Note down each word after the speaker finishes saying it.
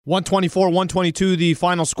124, 122, the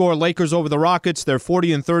final score. Lakers over the Rockets. They're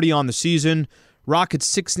 40-30 on the season.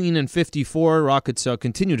 Rockets 16-54. Rockets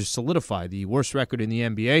continue to solidify the worst record in the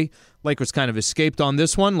NBA. Lakers kind of escaped on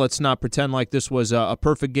this one. Let's not pretend like this was a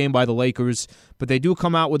perfect game by the Lakers, but they do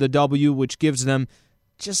come out with a W, which gives them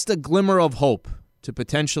just a glimmer of hope to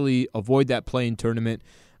potentially avoid that play-in tournament.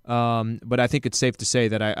 But I think it's safe to say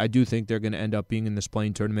that I do think they're going to end up being in this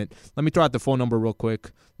play-in tournament. Let me throw out the phone number real quick.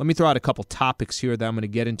 Let me throw out a couple topics here that I'm going to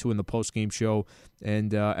get into in the post-game show.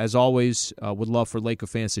 And as always, would love for Laker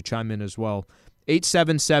fans to chime in as well.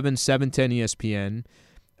 877-710-ESPN.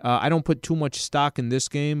 I don't put too much stock in this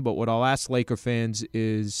game, but what I'll ask Laker fans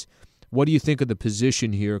is, what do you think of the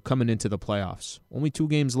position here coming into the playoffs? Only 2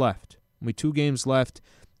 games left.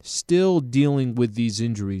 Still dealing with these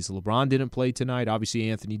injuries. LeBron didn't play tonight. Obviously,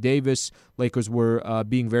 Anthony Davis. Lakers were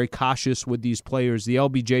being very cautious with these players. The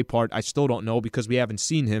LBJ part, I still don't know because we haven't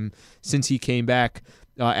seen him since he came back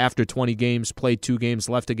after 20 games, played 2 games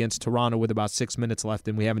left against Toronto with about 6 minutes left,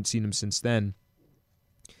 and we haven't seen him since then.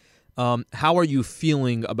 How are you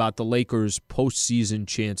feeling about the Lakers' postseason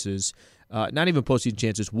chances? Not even postseason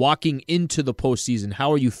chances, walking into the postseason.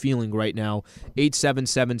 How are you feeling right now?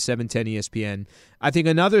 877-710-ESPN. I think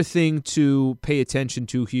another thing to pay attention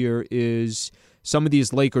to here is some of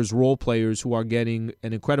these Lakers role players who are getting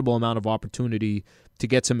an incredible amount of opportunity to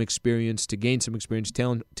get some experience, to gain some experience.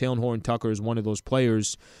 Talen Horton-Tucker is one of those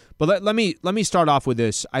players. But let me start off with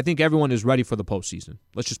this. I think everyone is ready for the postseason.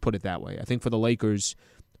 Let's just put it that way. I think for the Lakers,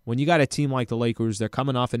 when you got a team like the Lakers, they're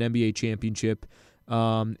coming off an NBA championship.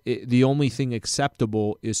 The only thing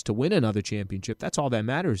acceptable is to win another championship. That's all that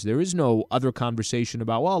matters. There is no other conversation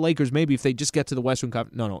about, well, Lakers, maybe if they just get to the Western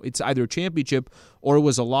Conference. No. It's either a championship or it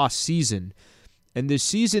was a lost season. And this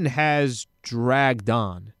season has dragged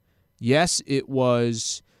on. Yes, it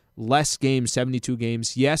was less games, 72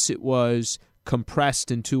 games. Yes, it was compressed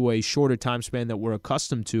into a shorter time span that we're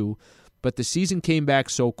accustomed to. But the season came back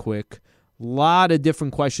so quick. A lot of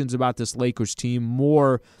different questions about this Lakers team,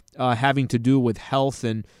 more having to do with health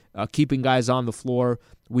and keeping guys on the floor.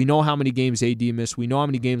 We know how many games AD missed. We know how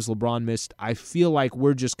many games LeBron missed. I feel like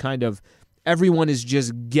we're just everyone is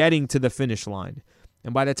just getting to the finish line.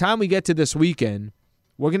 And by the time we get to this weekend,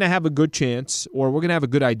 we're going to have a good chance, or we're going to have a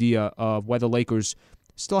good idea of whether Lakers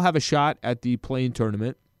still have a shot at the play-in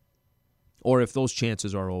tournament, or if those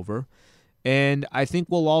chances are over. And I think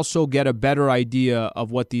we'll also get a better idea of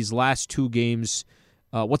what these last 2 games,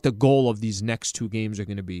 what the goal of these next 2 games are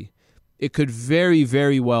going to be. It could very,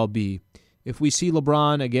 very well be, if we see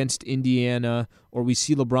LeBron against Indiana or we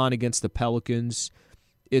see LeBron against the Pelicans,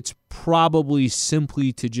 it's probably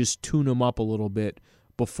simply to just tune them up a little bit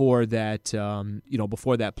before that,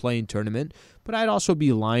 before that play-in tournament. But I'd also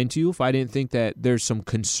be lying to you if I didn't think that there's some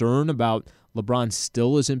concern about LeBron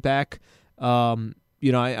still isn't back. I'm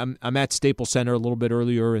at Staples Center a little bit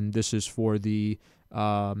earlier, and this is for the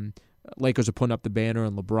Lakers are putting up the banner,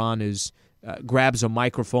 and LeBron grabs a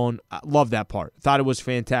microphone. I love that part. Thought it was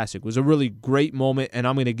fantastic. It was a really great moment, and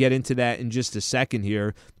I'm going to get into that in just a second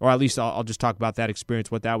here, or at least I'll just talk about that experience,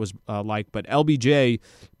 what that was like. But LBJ,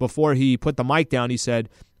 before he put the mic down, he said,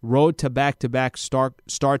 road to back-to-back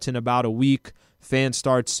starts in about a week. Fan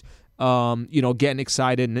starts getting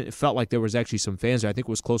excited, and it felt like there was actually some fans there. I think it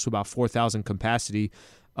was close to about 4,000 capacity.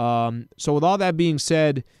 So with all that being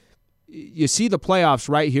said, you see the playoffs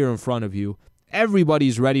right here in front of you.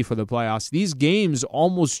 Everybody's ready for the playoffs. These games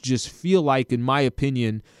almost just feel like, in my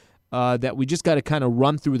opinion, that we just got to kind of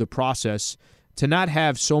run through the process. To not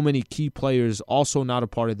have so many key players also not a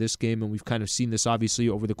part of this game, and we've kind of seen this obviously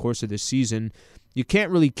over the course of this season, you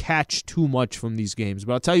can't really catch too much from these games.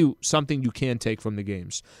 But I'll tell you something you can take from the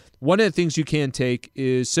games. One of the things you can take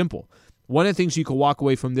is simple. One of the things you can walk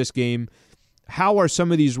away from this game, how are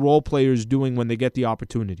some of these role players doing when they get the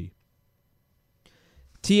opportunity?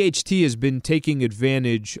 THT has been taking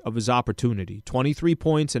advantage of his opportunity. 23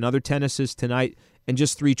 points, another 10 assists tonight, and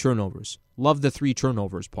just 3 turnovers. Love the 3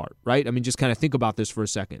 turnovers part, right? I mean, just kind of think about this for a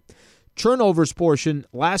second. Turnovers portion,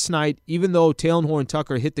 last night, even though Talen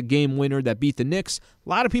Horton-Tucker hit the game winner that beat the Knicks, a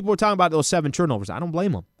lot of people were talking about those 7 turnovers. I don't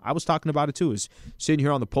blame them. I was talking about it too. I was sitting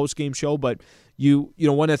here on the post-game show, but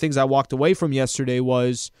one of the things I walked away from yesterday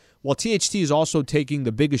was, well, THT is also taking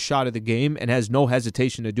the biggest shot of the game and has no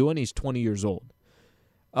hesitation to do it, and he's 20 years old.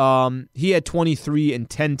 He had 23 and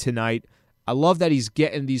 10 tonight. I love that he's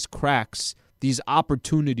getting these cracks, these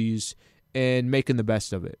opportunities, and making the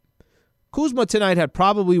best of it. Kuzma tonight had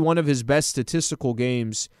probably one of his best statistical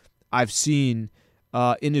games I've seen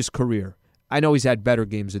in his career. I know he's had better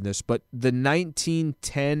games than this, but the 19,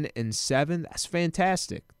 10, and 7, that's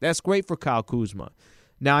fantastic. That's great for Kyle Kuzma.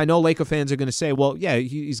 Now, I know Laker fans are going to say, well, yeah,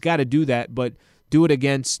 he's got to do that, but do it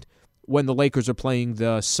against when the Lakers are playing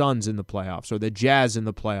the Suns in the playoffs or the Jazz in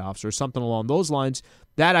the playoffs or something along those lines.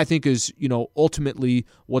 That, I think, is, ultimately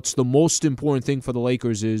what's the most important thing for the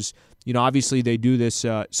Lakers is, obviously they do this.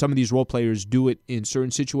 Some of these role players do it in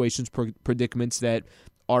certain situations, predicaments that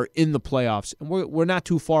are in the playoffs. And we're not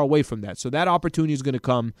too far away from that. So that opportunity is going to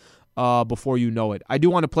come before you know it. I do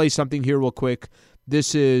want to play something here real quick.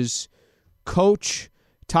 This is Coach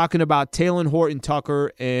talking about Talen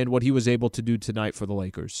Horton-Tucker and what he was able to do tonight for the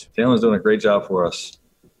Lakers. Talen's doing a great job for us.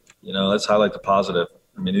 Let's highlight the positive.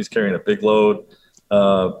 I mean, he's carrying a big load.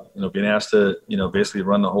 Being asked to, basically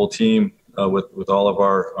run the whole team with all of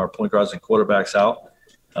our point guards and quarterbacks out.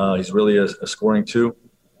 He's really a scoring two,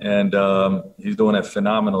 and he's doing a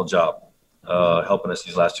phenomenal job helping us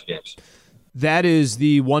these last 2 games. That is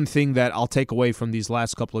the one thing that I'll take away from these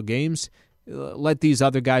last couple of games. Let these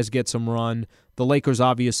other guys get some run. The Lakers,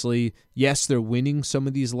 obviously, yes, they're winning some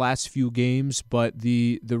of these last few games, but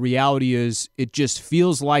the reality is it just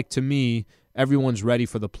feels like, to me, everyone's ready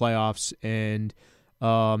for the playoffs, and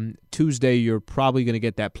Tuesday you're probably going to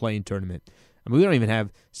get that play-in tournament. I mean, we don't even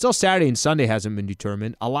have – still Saturday and Sunday hasn't been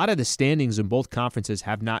determined. A lot of the standings in both conferences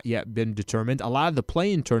have not yet been determined. A lot of the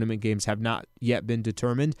play-in tournament games have not yet been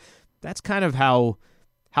determined. That's kind of how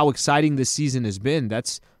exciting this season has been.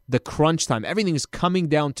 That's the crunch time. Everything is coming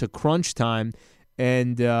down to crunch time,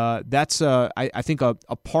 and that's, I think, a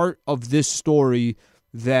part of this story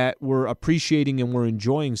that we're appreciating and we're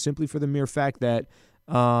enjoying simply for the mere fact that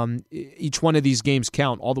each one of these games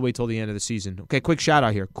count all the way till the end of the season. Okay, quick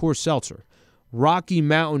shout-out here. Coors Seltzer. Rocky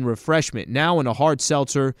Mountain Refreshment, now in a hard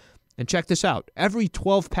seltzer. And check this out. Every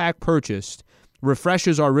 12-pack purchased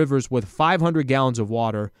refreshes our rivers with 500 gallons of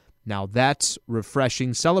water. Now that's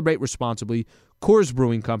refreshing. Celebrate responsibly. Coors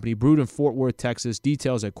Brewing Company, brewed in Fort Worth, Texas.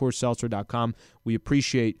 Details at CoorsSeltzer.com. We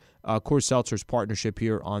appreciate Coors Seltzer's partnership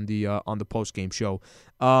here on the post-game show.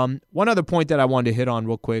 One other point that I wanted to hit on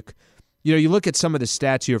real quick. You look at some of the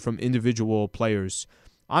stats here from individual players.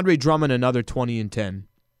 Andre Drummond, another 20 and 10.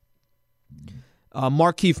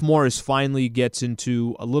 Markieff Morris finally gets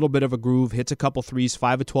into a little bit of a groove, hits a couple threes,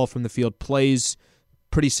 5 of 12 from the field, plays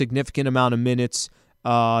pretty significant amount of minutes,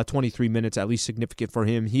 23 minutes, at least significant for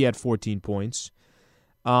him. He had 14 points.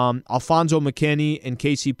 Alfonso McKinney and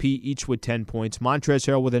KCP each with 10 points. Montrezl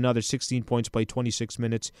Harrell with another 16 points, played 26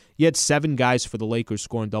 minutes. You had 7 guys for the Lakers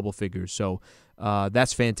scoring double figures, so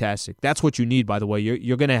that's fantastic. That's what you need, by the way.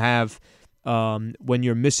 You're going to have, when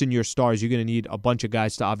you're missing your stars, you're going to need a bunch of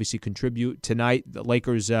guys to obviously contribute. Tonight, the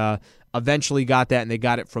Lakers eventually got that, and they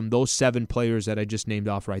got it from those 7 players that I just named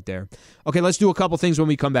off right there. Okay, let's do a couple things when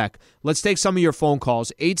we come back. Let's take some of your phone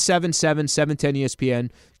calls, 877-710-ESPN.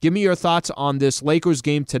 Give me your thoughts on this Lakers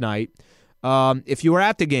game tonight. If you were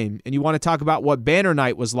at the game and you want to talk about what banner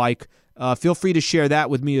night was like, feel free to share that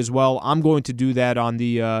with me as well. I'm going to do that on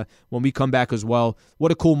the when we come back as well.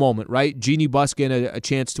 What a cool moment, right? Jeannie Buss getting a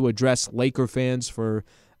chance to address Laker fans for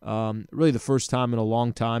really the first time in a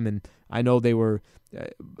long time, and I know they were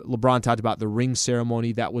LeBron talked about the ring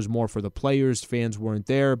ceremony. That was more for the players. Fans weren't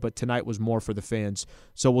there, but tonight was more for the fans.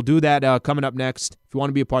 So we'll do that coming up next. If you want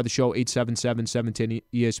to be a part of the show,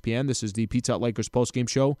 877-710-ESPN. This is the Pizza Hut Lakers postgame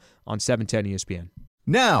show on 710 ESPN.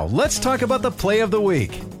 Now, let's talk about the play of the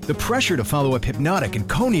week. The pressure to follow up Hypnotic and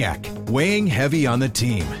Cognac, weighing heavy on the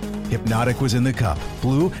team. Hypnotic was in the cup,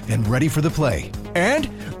 blue, and ready for the play. And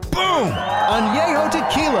boom! Añejo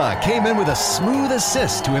Tequila came in with a smooth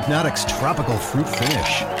assist to Hypnotic's tropical fruit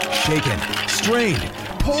finish. Shaken, strained,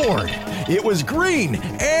 poured. It was green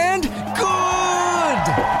and good!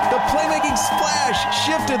 The playmaking splash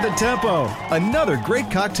shifted the tempo. Another great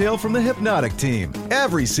cocktail from the Hypnotic team.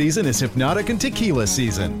 Every season is Hypnotic and Tequila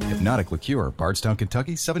season. Hypnotic Liqueur, Bardstown,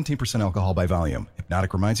 Kentucky, 17% alcohol by volume.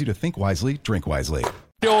 Hypnotic reminds you to think wisely, drink wisely.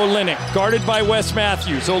 Olynyk, guarded by Wes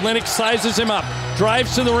Matthews. Olynyk sizes him up,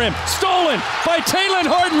 drives to the rim. Stolen by Talen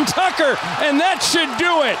Horton-Tucker, and that should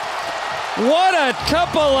do it. What a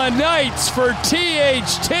couple of nights for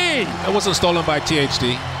THT. It wasn't stolen by THT.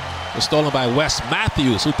 It was stolen by Wes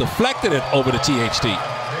Matthews, who deflected it over to THT.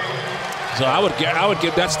 So I would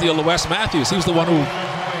give that steal to Wes Matthews. He was the one who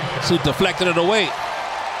deflected it away.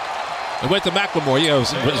 It went to McLemore. Yeah,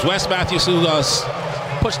 it was Wes Matthews who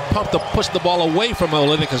pushed the ball away from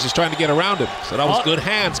Olynyk because he's trying to get around him. So that was good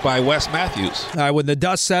hands by Wes Matthews. All right, when the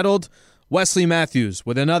dust settled, Wesley Matthews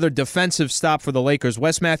with another defensive stop for the Lakers.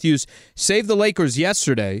 Wes Matthews saved the Lakers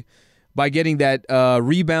yesterday by getting that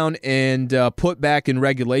rebound and put back in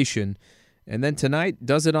regulation. And then tonight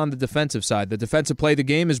does it on the defensive side. The defensive play of the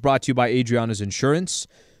game is brought to you by Adriana's Insurance.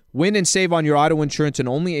 Win and save on your auto insurance, and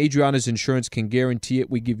only Adriana's Insurance can guarantee it.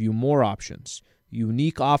 We give you more options.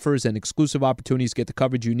 Unique offers and exclusive opportunities. Get the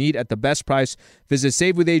coverage you need at the best price. Visit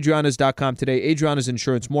SaveWithAdriana's.com today. Adriana's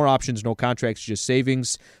Insurance, more options, no contracts, just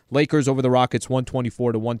savings. Lakers over the Rockets,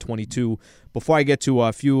 124-122. Before I get to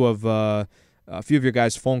a few of your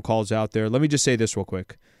guys' phone calls out there, let me just say this real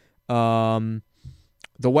quick. The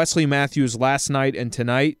Wesley Matthews last night and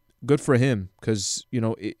tonight, good for him, because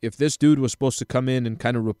if this dude was supposed to come in and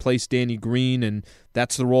kind of replace Danny Green, and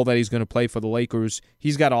that's the role that he's going to play for the Lakers,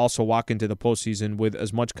 he's got to also walk into the postseason with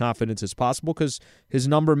as much confidence as possible, because his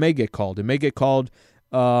number may get called. It may get called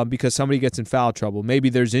because somebody gets in foul trouble.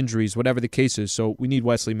 Maybe there's injuries, whatever the case is. So we need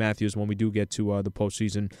Wesley Matthews when we do get to the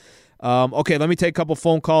postseason. Okay, let me take a couple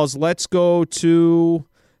phone calls. Let's go to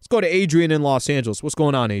Adrian in Los Angeles. What's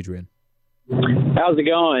going on, Adrian? How's it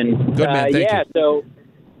going? Good, man. Thank you. So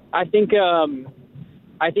I think in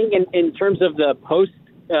terms of the post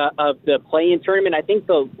of the play-in tournament, I think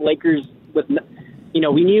the Lakers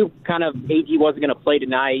we knew kind of AD wasn't going to play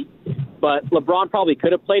tonight, but LeBron probably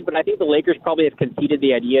could have played. But I think the Lakers probably have conceded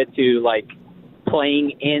the idea to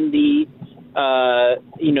playing in the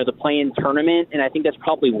the play-in tournament, and I think that's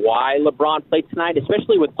probably why LeBron played tonight,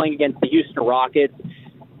 especially with playing against the Houston Rockets.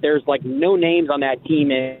 There's no names on that team,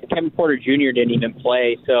 and Kevin Porter Jr. didn't even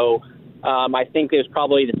play, so. I think it was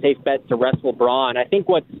probably the safe bet to rest LeBron. I think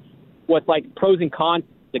what's pros and cons of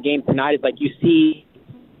the game tonight is you see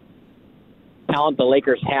talent the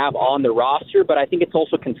Lakers have on the roster, but I think it's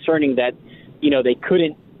also concerning that they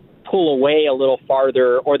couldn't pull away a little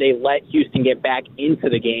farther, or they let Houston get back into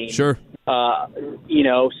the game. Sure.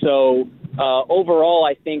 So overall,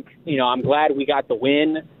 I think I'm glad we got the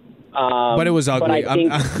win. But it was ugly.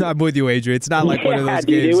 I'm with you, Adrian. It's not like one of those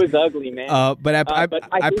games. It was ugly, man. But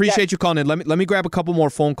I appreciate you calling in. Let me grab a couple more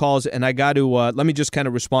phone calls, and I got to let me just kind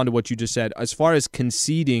of respond to what you just said. As far as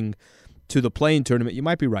conceding to the play-in tournament, you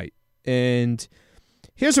might be right. And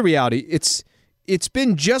here's the reality: it's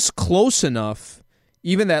been just close enough.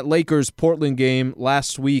 Even that Lakers-Portland game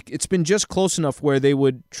last week, it's been just close enough where they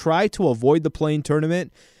would try to avoid the play-in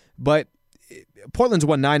tournament. But Portland's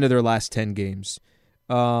won 9 of their last 10 games.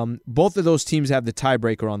 Both of those teams have the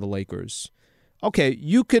tiebreaker on the Lakers. Okay,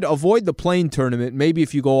 you could avoid the play-in tournament maybe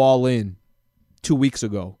if you go all in 2 weeks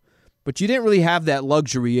ago. But you didn't really have that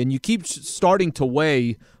luxury, and you keep starting to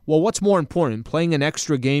weigh, well, what's more important, playing an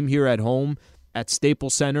extra game here at home at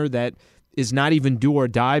Staples Center that is not even do or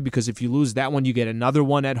die, because if you lose that one, you get another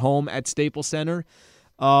one at home at Staples Center?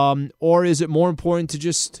 Or is it more important to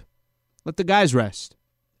just let the guys rest?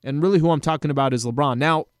 And really who I'm talking about is LeBron.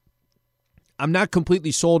 Now, I'm not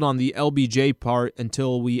completely sold on the LBJ part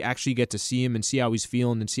until we actually get to see him and see how he's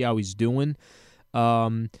feeling and see how he's doing.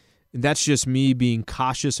 That's just me being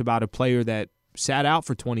cautious about a player that sat out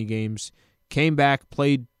for 20 games, came back,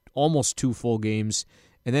 played almost 2 full games,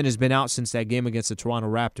 and then has been out since that game against the Toronto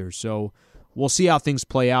Raptors. So we'll see how things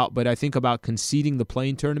play out, but I think about conceding the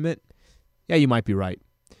play-in tournament, yeah, you might be right.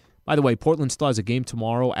 By the way, Portland still has a game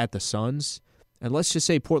tomorrow at the Suns, and let's just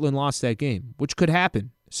say Portland lost that game, which could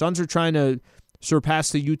happen. Suns are trying to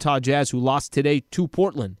surpass the Utah Jazz, who lost today to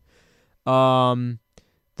Portland.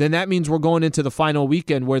 Then that means we're going into the final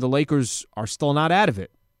weekend where the Lakers are still not out of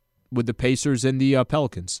it with the Pacers and the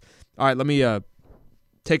Pelicans. All right, let me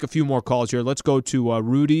take a few more calls here. Let's go to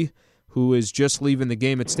Rudy, who is just leaving the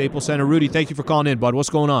game at Staples Center. Rudy, thank you for calling in, bud. What's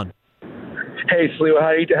going on? Hey,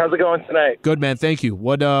 Sliwa, how's it going tonight? Good, man. Thank you.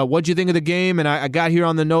 What'd you think of the game? And I got here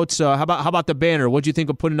on the notes. How about the banner? What'd you think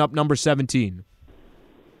of putting up number 17?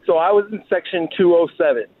 So I was in section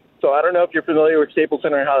 207. So I don't know if you're familiar with Staples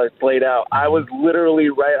Center and how it's laid out. I was literally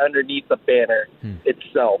right underneath the banner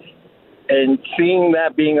itself. And seeing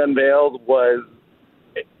that being unveiled was,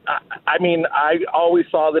 I always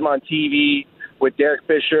saw them on TV with Derek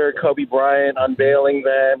Fisher, Kobe Bryant unveiling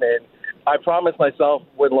them. And I promised myself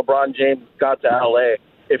when LeBron James got to L.A.,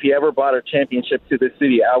 if he ever brought a championship to the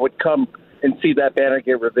city, I would come and see that banner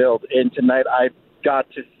get revealed. And tonight I got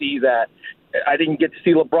to see that. I didn't get to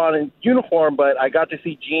see LeBron in uniform, but I got to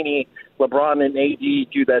see Jeannie, LeBron, and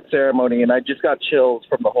AD do that ceremony, and I just got chills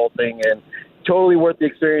from the whole thing. And totally worth the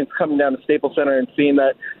experience coming down to Staples Center and seeing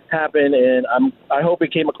that happen. And I hope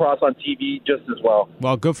it came across on TV just as well.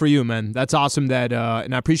 Well, good for you, man. That's awesome.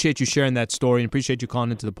 And I appreciate you sharing that story, and appreciate you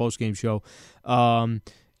calling into the postgame show.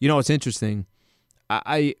 It's interesting.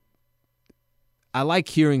 I like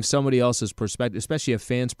hearing somebody else's perspective, especially a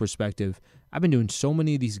fan's perspective. I've been doing so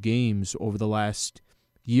many of these games over the last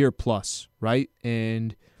year plus, right?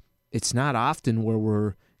 And it's not often where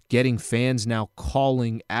we're getting fans now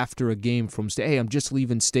calling after a game from, hey, I'm just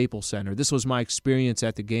leaving Staples Center. This was my experience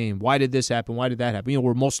at the game. Why did this happen? Why did that happen?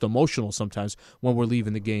 We're most emotional sometimes when we're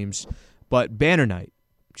leaving the games. But banner night,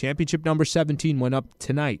 Championship number 17 went up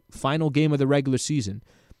tonight. Final game of the regular season.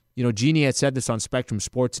 You know, Jeannie had said this on Spectrum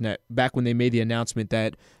Sportsnet back when they made the announcement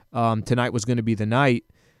that tonight was going to be the night,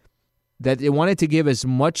 that they wanted to give as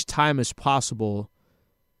much time as possible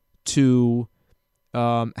to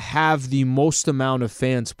have the most amount of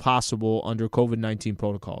fans possible under COVID-19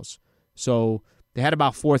 protocols. So they had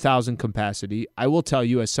about 4,000 capacity. I will tell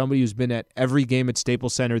you, as somebody who's been at every game at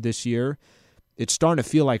Staples Center this year, it's starting to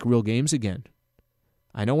feel like real games again.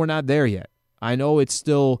 I know we're not there yet. I know it's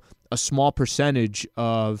still a small percentage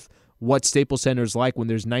of what Staples Center is like when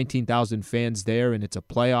there's 19,000 fans there and it's a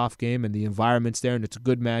playoff game and the environment's there and it's a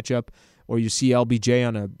good matchup, or you see LBJ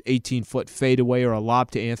on a 18-foot fadeaway or a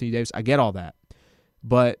lob to Anthony Davis. I get all that.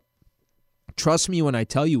 But trust me when I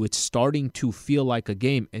tell you it's starting to feel like a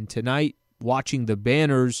game. And tonight, watching the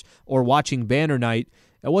banners or watching Banner Night,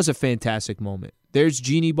 it was a fantastic moment. There's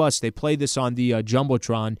Jeannie Buss. They play this on the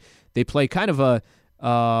Jumbotron. They play kind of a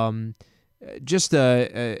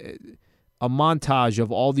montage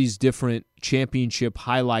of all these different championship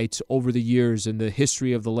highlights over the years and the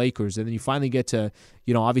history of the Lakers. And then you finally get to,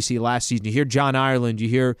 obviously last season. You hear John Ireland. You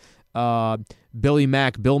hear Billy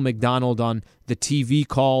Mack, Bill McDonald on the TV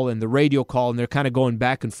call and the radio call, and they're kind of going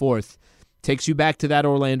back and forth. Takes you back to that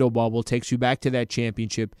Orlando bubble, takes you back to that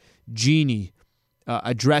championship. Jeannie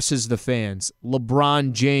addresses the fans.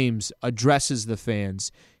 LeBron James addresses the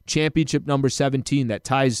fans. Championship number 17 that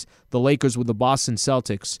ties the Lakers with the Boston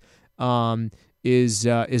Celtics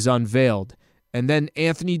is unveiled. And then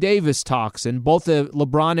Anthony Davis talks, and both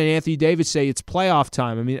LeBron and Anthony Davis say it's playoff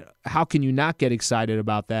time. I mean, how can you not get excited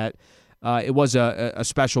about that? It was a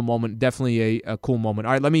special moment, definitely a cool moment.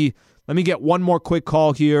 All right, let me get one more quick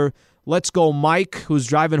call here. Let's go, Mike, who's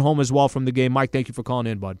driving home as well from the game. Mike, thank you for calling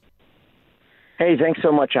in, bud. Hey, thanks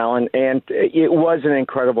so much, Alan. And it was an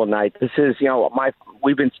incredible night. This is, our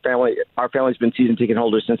family's been season ticket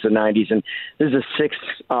holders since the 90s, and this is the sixth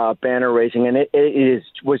banner raising, and it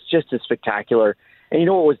was just as spectacular. And you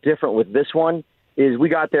know what was different with this one is we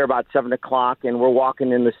got there about 7 o'clock, and we're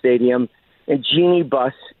walking in the stadium, and Jeannie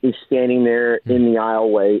Buss is standing there in the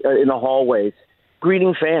in the hallways,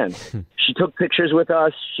 greeting fans. She took pictures with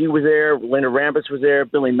us. She was there. Linda Rambis was there.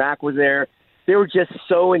 Billy Mack was there. They were just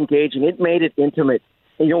so engaging. It made it intimate.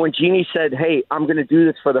 And, when Jeannie said, hey, I'm going to do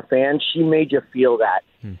this for the fans, she made you feel that.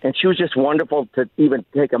 And she was just wonderful to even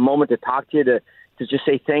take a moment to talk to you, to just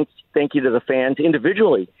say thank you to the fans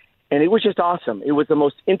individually. And it was just awesome. It was the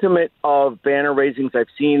most intimate of banner raisings I've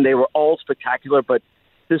seen. They were all spectacular, but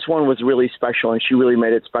this one was really special, and she really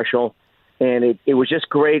made it special. And it was just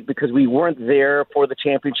great because we weren't there for the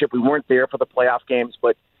championship. We weren't there for the playoff games,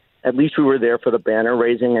 but at least we were there for the banner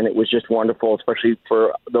raising, and it was just wonderful, especially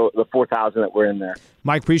for the 4,000 that were in there.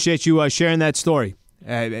 Mike, appreciate you sharing that story.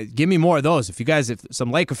 Give me more of those. If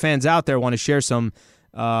some Laker fans out there want to share some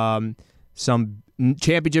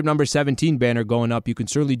championship number 17 banner going up, you can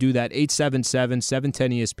certainly do that.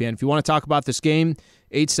 877-710-ESPN. If you want to talk about this game,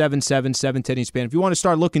 877-710-ESPN. If you want to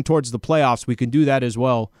start looking towards the playoffs, we can do that as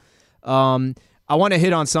well. I want to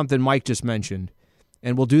hit on something Mike just mentioned,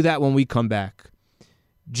 and we'll do that when we come back.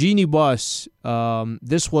 Jeannie Buss,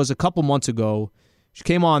 this was a couple months ago. She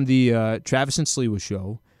came on the Travis and Sliwa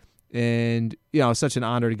show, and it's such an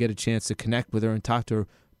honor to get a chance to connect with her and talk to her.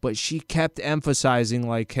 But she kept emphasizing,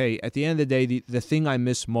 like, hey, at the end of the day, the thing I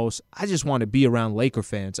miss most, I just want to be around Laker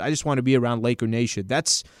fans. I just want to be around Laker Nation.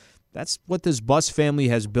 That's what this Buss family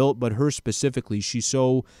has built, but her specifically. She's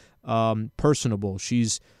so personable.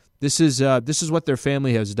 This is what their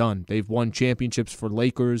family has done. They've won championships for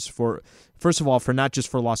Lakers, first of all, for not just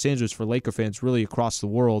for Los Angeles, for Laker fans really across the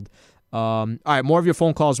world. All right, more of your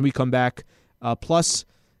phone calls when we come back. Plus,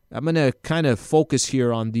 I'm going to kind of focus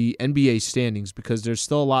here on the NBA standings because there's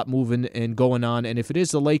still a lot moving and going on. And if it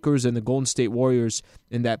is the Lakers and the Golden State Warriors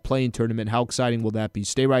in that play-in tournament, how exciting will that be?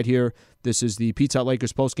 Stay right here. This is the Pizza Hut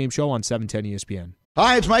Lakers postgame show on 710 ESPN.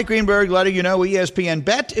 Hi, it's Mike Greenberg letting you know ESPN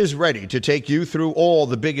Bet is ready to take you through all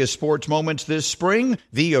the biggest sports moments this spring.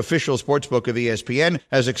 The official sportsbook of ESPN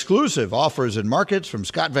has exclusive offers and markets from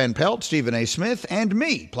Scott Van Pelt, Stephen A. Smith, and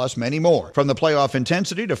me, plus many more. From the playoff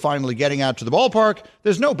intensity to finally getting out to the ballpark,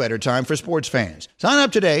 there's no better time for sports fans. Sign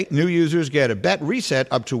up today. New users get a bet reset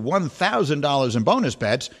up to $1,000 in bonus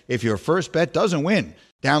bets if your first bet doesn't win.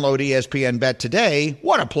 Download ESPN Bet today.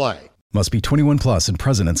 What a play. Must be 21 plus and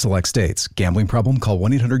present in select states. Gambling problem? Call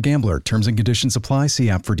 1-800-GAMBLER. Terms and conditions apply. See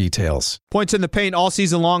app for details. Points in the Paint all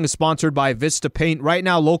season long is sponsored by Vista Paint. Right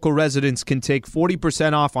now, local residents can take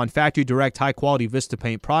 40% off on factory direct high-quality Vista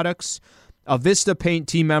Paint products. A Vista Paint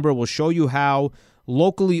team member will show you how.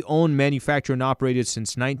 Locally owned, manufactured, and operated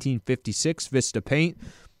since 1956, Vista Paint.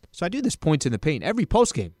 So I do this Points in the Paint every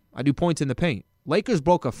postgame. I do Points in the Paint. Lakers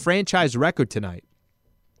broke a franchise record tonight.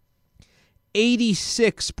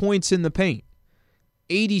 86 points in the paint.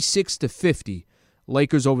 86-50.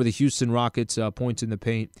 Lakers over the Houston Rockets, points in the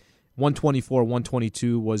paint.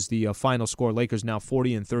 124-122 was the final score. Lakers now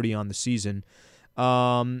 40-30 on the season.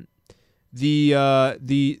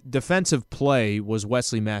 The defensive play was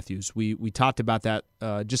Wesley Matthews. We talked about that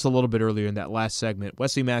just a little bit earlier in that last segment.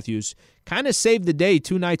 Wesley Matthews kind of saved the day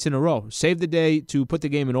 2 nights in a row. Saved the day to put the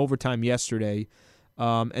game in overtime yesterday,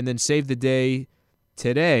 and then saved the day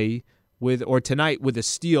tonight with a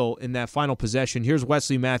steal in that final possession. Here's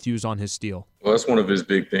Wesley Matthews on his steal. Well, that's one of his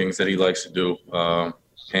big things that he likes to do.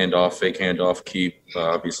 Handoff, fake handoff, keep.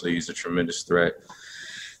 Obviously, he's a tremendous threat.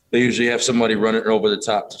 They usually have somebody running over the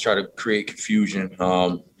top to try to create confusion.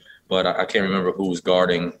 But I can't remember who was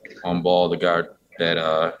guarding on ball, the guard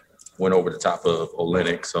that went over the top of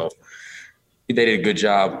Olynyk. So they did a good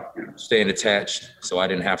job staying attached. So I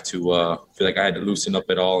didn't have to feel like I had to loosen up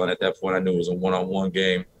at all. And at that point, I knew it was a one-on-one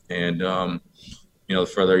game. And, the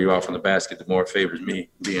further you are from the basket, the more it favors me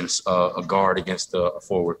being a guard against a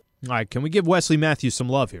forward. All right, can we give Wesley Matthews some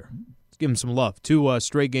love here? Let's give him some love. 2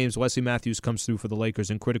 straight games, Wesley Matthews comes through for the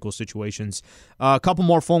Lakers in critical situations. A couple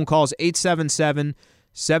more phone calls,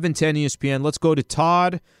 877-710-ESPN. Let's go to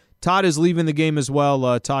Todd. Todd is leaving the game as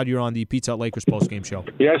well. Todd, you're on the Pizza Hut Lakers postgame show.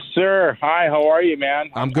 Yes, sir. Hi, how are you,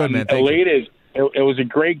 man? I'm good, man. Thank elated. You. It was a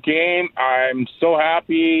great game. I'm so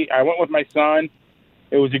happy. I went with my son.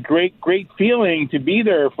 It was a great feeling to be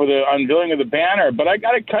there for the unveiling of the banner. But I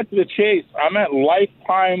got to cut to the chase. I'm a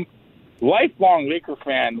lifelong Laker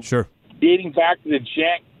fan. Sure. Dating back to the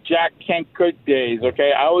Jack Kent Cook days.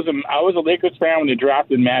 Okay, I was a Lakers fan when they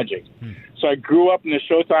drafted Magic. So I grew up in the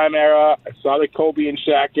Showtime era. I saw the Kobe and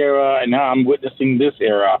Shaq era, and now I'm witnessing this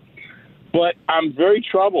era. But I'm very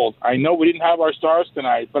troubled. I know we didn't have our stars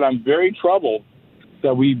tonight, but I'm very troubled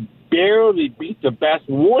that we barely beat the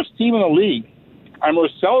worst team in the league. And we're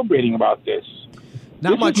celebrating about this.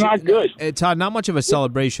 This is not good. Todd, not much of a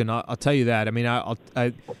celebration. I'll tell you that. I mean,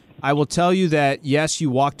 I will tell you that, yes,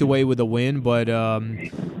 you walked away with a win, but,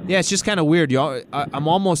 it's just kind of weird. I'm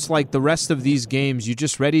almost like the rest of these games, you're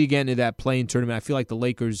just ready to get into that play-in tournament. I feel like the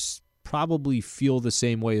Lakers probably feel the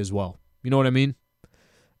same way as well. You know what I mean?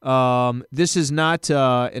 This is not,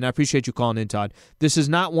 and I appreciate you calling in, Todd, this is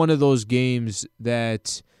not one of those games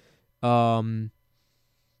that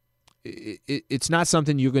it's not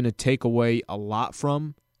something you're going to take away a lot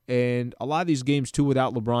from. And a lot of these games, too,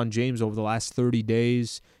 without LeBron James over the last 30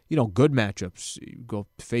 days, good matchups. You go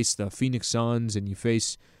face the Phoenix Suns and you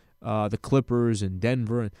face the Clippers and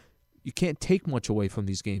Denver. And you can't take much away from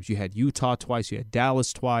these games. You had Utah twice. You had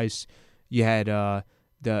Dallas twice. You had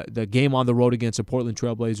the game on the road against the Portland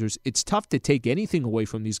Trailblazers. It's tough to take anything away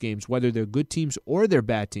from these games, whether they're good teams or they're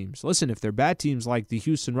bad teams. Listen, if they're bad teams like the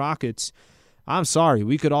Houston Rockets, I'm sorry.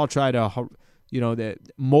 We could all try to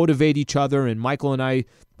motivate each other. And Michael and I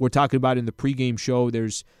were talking about in the pregame show,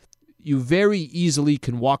 you very easily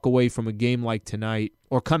can walk away from a game like tonight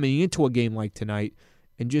or coming into a game like tonight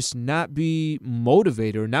and just not be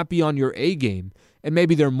motivated or not be on your A game. And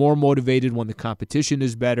maybe they're more motivated when the competition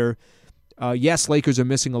is better. Yes, Lakers are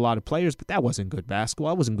missing a lot of players, but that wasn't good basketball.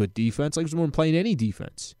 That wasn't good defense. Lakers weren't playing any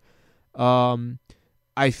defense.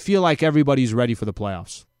 I feel like everybody's ready for the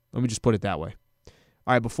playoffs. Let me just put it that way.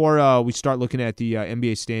 All right, before we start looking at the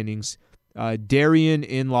NBA standings, Darian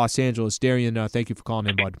in Los Angeles. Darian, thank you for calling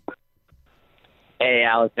in, bud. Hey,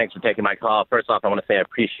 Alex, thanks for taking my call. First off, I want to say I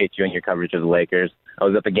appreciate you and your coverage of the Lakers. I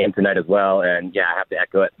was at the game tonight as well, and, I have to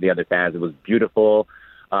echo the other fans. It was beautiful.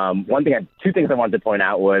 Two things I wanted to point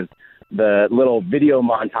out was the little video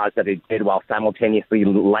montage that they did while simultaneously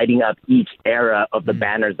lighting up each era of the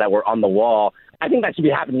banners that were on the wall. I think that should be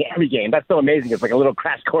happening every game. That's so amazing. It's like a little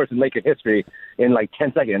crash course in Lakers history in like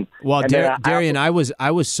 10 seconds. Well, Darian, I was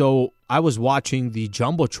watching the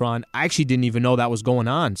Jumbotron. I actually didn't even know that was going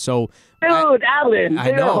on. So, dude, Alan, I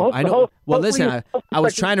know. Well, listen, I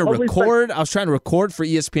was trying to record. I was trying to record for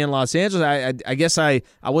ESPN Los Angeles. I guess I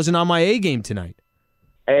wasn't on my A game tonight.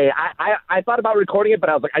 Hey, I thought about recording it, but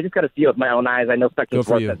I was like, I just got to see it with my own eyes. I know Spectrum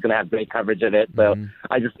Sports that's going to have great coverage of it, so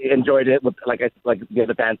I just enjoyed it. With like the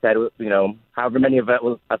other fan said, however many of it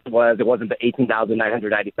was, it wasn't the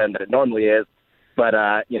 18,997 that it normally is, but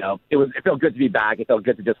it felt good to be back. It felt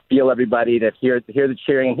good to just feel everybody, to hear the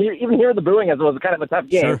cheering, and even hear the booing, as it was kind of a tough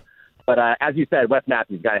game. Sure. But as you said, Wes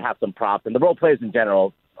Matthews got to have some props, and the role players in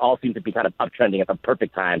general all seem to be kind of uptrending at the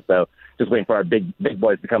perfect time. So just waiting for our big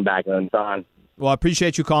boys to come back and on. Well, I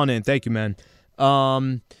appreciate you calling in. Thank you, man.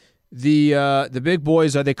 The big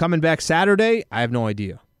boys, are they coming back Saturday? I have no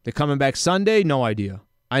idea. They're coming back Sunday? No idea.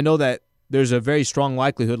 I know that there's a very strong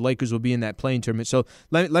likelihood Lakers will be in that play-in tournament. So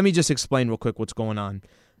let me just explain real quick what's going on.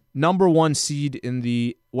 Number 1 seed in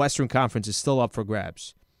the Western Conference is still up for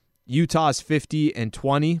grabs. Utah is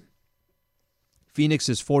 50-20. Phoenix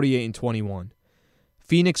is 48-21.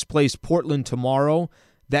 Phoenix plays Portland tomorrow.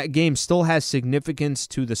 That game still has significance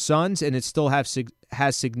to the Suns, and it still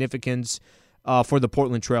has significance for the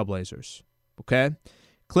Portland Trailblazers. Okay?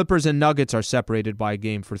 Clippers and Nuggets are separated by a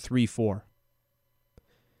game for 3-4.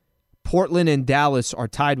 Portland and Dallas are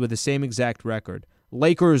tied with the same exact record.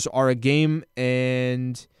 Lakers are a game,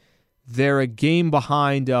 and they're a game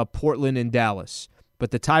behind Portland and Dallas.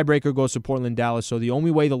 But the tiebreaker goes to Portland and Dallas, so the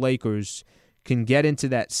only way the Lakers can get into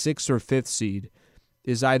that 6th or 5th seed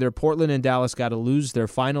is either Portland and Dallas got to lose their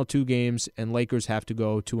final 2 games and Lakers have to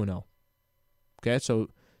go 2-0. Okay, so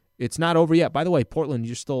it's not over yet. By the way, Portland,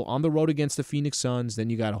 you're still on the road against the Phoenix Suns. Then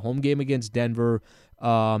you got a home game against Denver.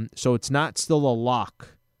 So it's not still a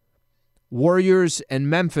lock. Warriors and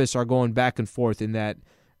Memphis are going back and forth in that.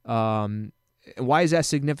 Why is that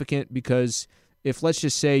significant? Because if let's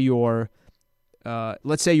say you're the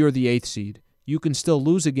 8th seed, you can still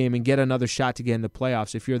lose a game and get another shot to get in the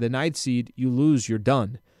playoffs. If you're the 9th seed, you lose, you're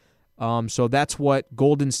done. So that's what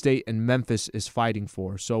Golden State and Memphis is fighting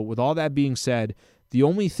for. So with all that being said, the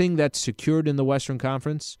only thing that's secured in the Western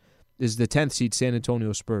Conference is the 10th seed San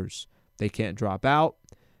Antonio Spurs. They can't drop out.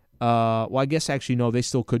 Well, I guess actually, no, they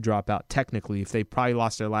still could drop out technically if they probably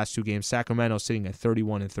lost their last 2 games. Sacramento sitting at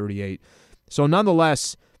 31-38. So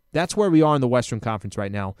nonetheless, that's where we are in the Western Conference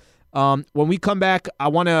right now. When we come back, I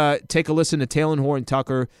want to take a listen to Talen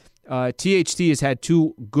Horton-Tucker. THT has had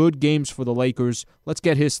 2 good games for the Lakers. Let's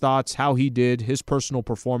get his thoughts, how he did, his personal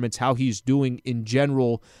performance, how he's doing in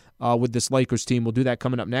general with this Lakers team. We'll do that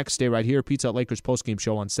coming up next. Stay right here. Pizza Hut Lakers postgame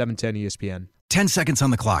show on 710 ESPN. 10 seconds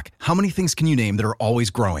on the clock. How many things can you name that are always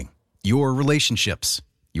growing? Your relationships,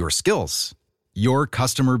 your skills, your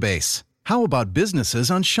customer base. How about businesses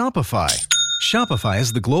on Shopify? Shopify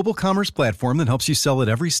is the global commerce platform that helps you sell at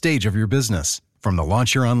every stage of your business. From the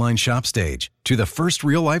launch your online shop stage to the first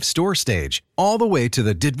real-life store stage, all the way to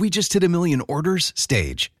the did we just hit 1 million orders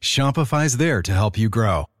stage. Shopify's there to help you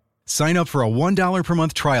grow. Sign up for a $1 per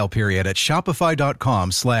month trial period at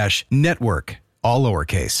shopify.com/network, all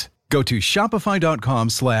lowercase. Go to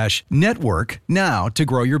shopify.com/network now to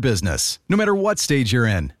grow your business, no matter what stage you're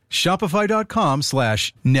in.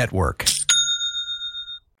 Shopify.com/network.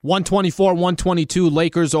 124-122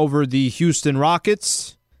 Lakers over the Houston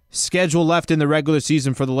Rockets. Schedule left in the regular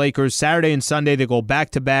season for the Lakers. Saturday and Sunday, they go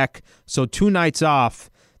back-to-back, so 2 nights off.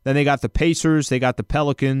 Then they got the Pacers, they got the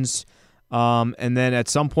Pelicans, and then at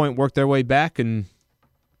some point work their way back and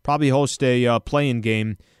probably host a play-in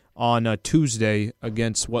game on Tuesday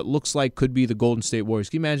against what looks like could be the Golden State Warriors.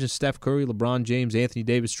 Can you imagine Steph Curry, LeBron James, Anthony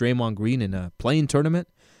Davis, Draymond Green in a play-in tournament?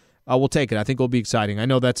 We'll take it. I think it'll be exciting. I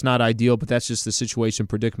know that's not ideal, but that's just the situation,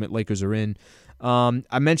 predicament Lakers are in.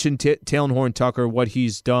 I mentioned Talen Horton-Tucker, what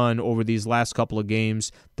he's done over these last couple of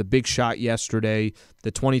games, the big shot yesterday,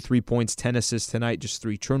 the 23 points, 10 assists tonight, just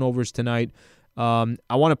 3 turnovers tonight. I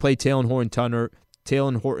want to play Talen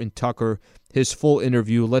Horton-Tucker, his full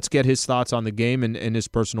interview. Let's get his thoughts on the game and his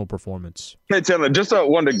personal performance. Hey, Talen, just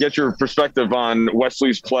wanted to get your perspective on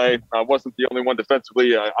Wesley's play. Wasn't the only one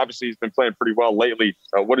defensively. Obviously, he's been playing pretty well lately.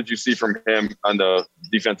 What did you see from him on the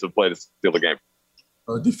defensive play to steal the game?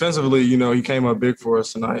 Defensively, he came up big for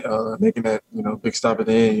us tonight, making that, big stop at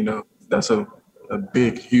the end. That's a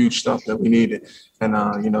big, huge stuff that we needed. And,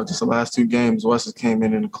 just the last 2 games, Wesley came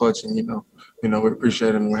in the clutch, and, we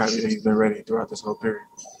appreciate him. We're happy that he's been ready throughout this whole period.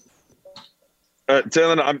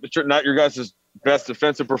 Talen, I'm sure not your guys' best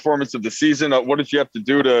defensive performance of the season. What did you have to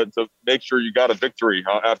do to make sure you got a victory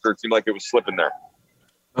after it seemed like it was slipping there?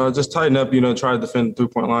 Just tighten up, try to defend the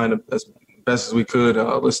 3-point line as best as we could,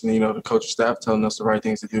 listening, the coaching staff telling us the right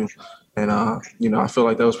things to do. And, I feel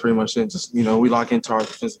like that was pretty much it. Just, we lock into our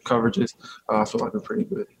defensive coverages. I feel like we're pretty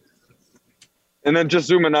good. And then just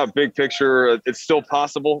zooming out big picture, it's still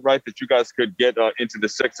possible, right, that you guys could get into the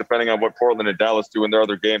 6, depending on what Portland and Dallas do in their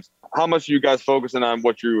other games. How much are you guys focusing on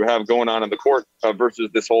what you have going on in the court versus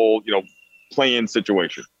this whole, play-in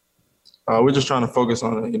situation? We're just trying to focus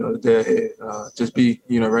on, the day ahead, just be,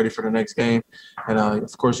 ready for the next game. And,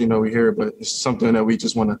 of course, we're here, but it's something that we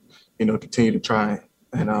just want to, continue to try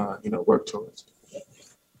and, work towards.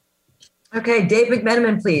 Okay, Dave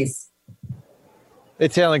McMenamin, please. Hey,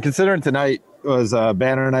 Talen, considering tonight was a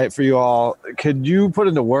banner night for you all, could you put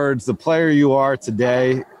into words the player you are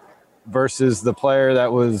today versus the player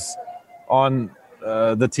that was on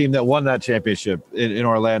the team that won that championship in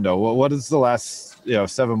Orlando? What has the last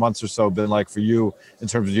 7 months or so been like for you in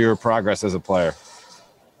terms of your progress as a player?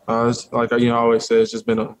 It's like I always say, it's just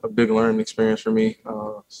been a big learning experience for me.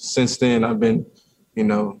 Since then, I've been,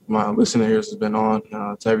 my listening ears has been on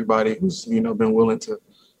to everybody who's been willing to,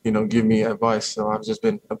 give me advice. So I've just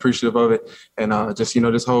been appreciative of it, and just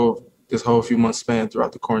this whole few months span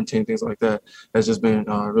throughout the quarantine, things like that, has just been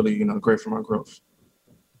really great for my growth.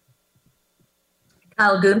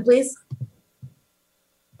 Kyle Goon, please.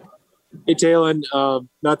 Hey, Taylen,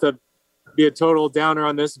 not to be a total downer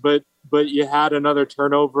on this, but you had another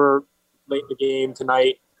turnover late in the game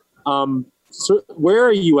tonight. So where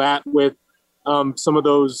are you at with some of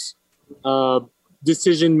those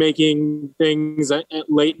decision-making things at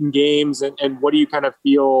late in games, and what do you kind of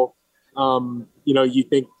feel, you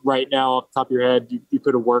think right now off the top of your head you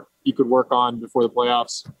could work on before the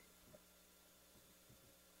playoffs?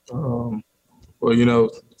 Well,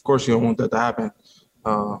 of course you don't want that to happen.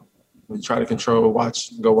 We try to control,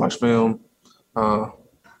 go watch film.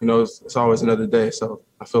 It's always another day. So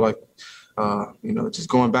I feel like, just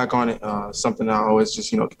going back on it, something I always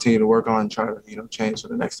just, continue to work on and try to, change for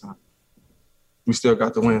the next time. We still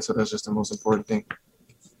got the win, so that's just the most important thing. Do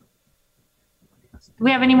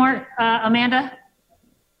we have any more, Amanda?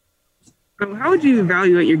 How would you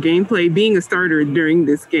evaluate your gameplay being a starter during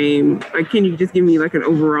this game? Can you just give me an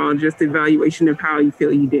overall just evaluation of how you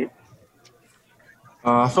feel you did?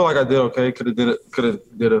 I feel like I did okay. Could have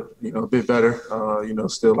did a bit better.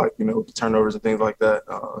 Still the turnovers and things like that.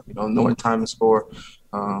 Knowing time and score.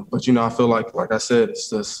 But I feel like I said, it's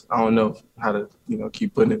just I don't know how to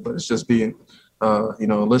keep putting it, but it's just being a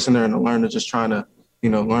listener and a learner, just trying to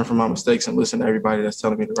learn from my mistakes and listen to everybody that's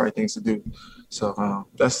telling me the right things to do. So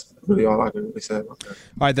that's really all I can really say about that. All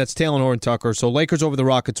right, that's Taylen Horton-Tucker. So Lakers over the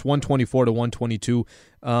Rockets, 124-122.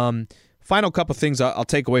 Final couple things I'll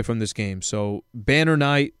take away from this game. So banner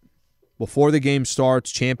night, before the game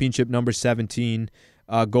starts, championship number 17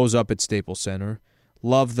 goes up at Staples Center.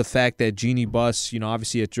 Love the fact that Jeannie Buss,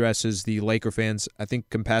 obviously addresses the Laker fans. I think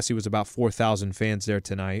capacity was about 4,000 fans there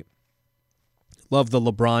tonight. Love the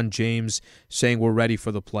LeBron James saying we're ready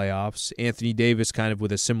for the playoffs. Anthony Davis kind of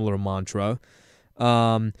with a similar mantra.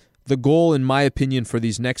 The goal, in my opinion, for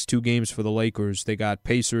these next two games for the Lakers, they got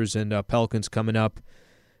Pacers and Pelicans coming up.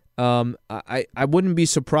 I wouldn't be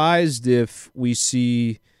surprised if we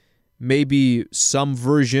see maybe some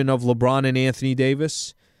version of LeBron and Anthony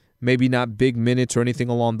Davis. Maybe not big minutes or anything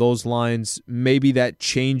along those lines. Maybe that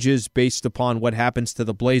changes based upon what happens to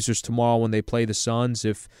the Blazers tomorrow when they play the Suns.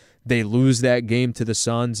 If they lose that game to the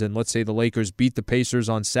Suns and let's say the Lakers beat the Pacers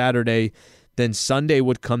on Saturday, then Sunday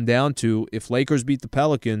would come down to if Lakers beat the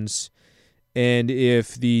Pelicans and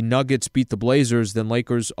if the Nuggets beat the Blazers, then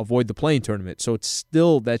Lakers avoid the play-in tournament. So it's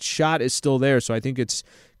still, that shot is still there. So I think it's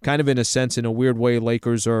kind of in a sense, in a weird way,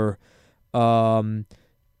 Lakers are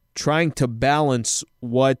trying to balance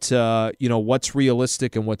what's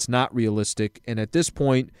realistic and what's not realistic. And at this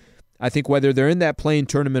point, I think whether they're in that play-in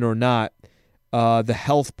tournament or not, the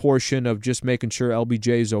health portion of just making sure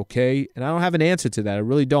LBJ is okay, and I don't have an answer to that. I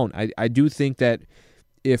really don't. I do think that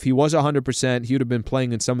if he was 100%, he would have been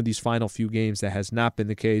playing in some of these final few games. That has not been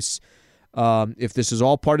the case. If this is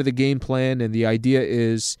all part of the game plan and the idea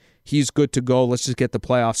is he's good to go, let's just get the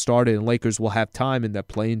playoffs started, and Lakers will have time in that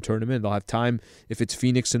play-in tournament. They'll have time, if it's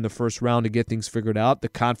Phoenix in the first round, to get things figured out. The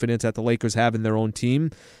confidence that the Lakers have in their own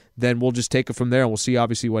team, then we'll just take it from there, and we'll see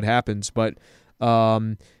obviously what happens. But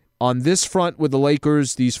on this front with the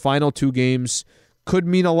Lakers, these final two games could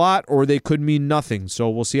mean a lot or they could mean nothing. So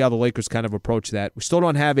we'll see how the Lakers kind of approach that. We still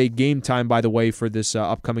don't have a game time, by the way, for this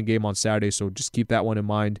upcoming game on Saturday, so just keep that one in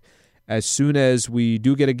mind. As soon as we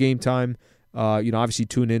do get a game time, obviously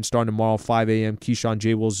tune in starting tomorrow, 5 a.m., Keyshawn,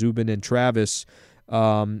 J. Will, Zubin, and Travis.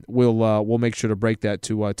 We'll make sure to break that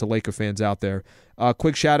to Laker fans out there.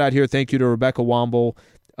 Quick shout-out here. Thank you to Rebecca Womble.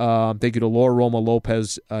 Thank you to Laura Roma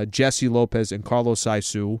Lopez, Jesse Lopez, and Carlos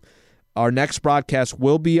Saisu. Our next broadcast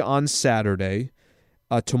will be on Saturday.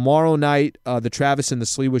 Tomorrow night, the Travis and the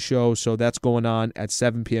Sliwa show, so that's going on at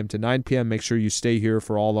 7 p.m. to 9 p.m. Make sure you stay here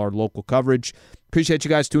for all our local coverage. Appreciate you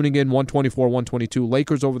guys tuning in. 124-122,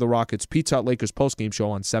 Lakers over the Rockets, Pizza Hut Lakers postgame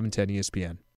show on 710 ESPN.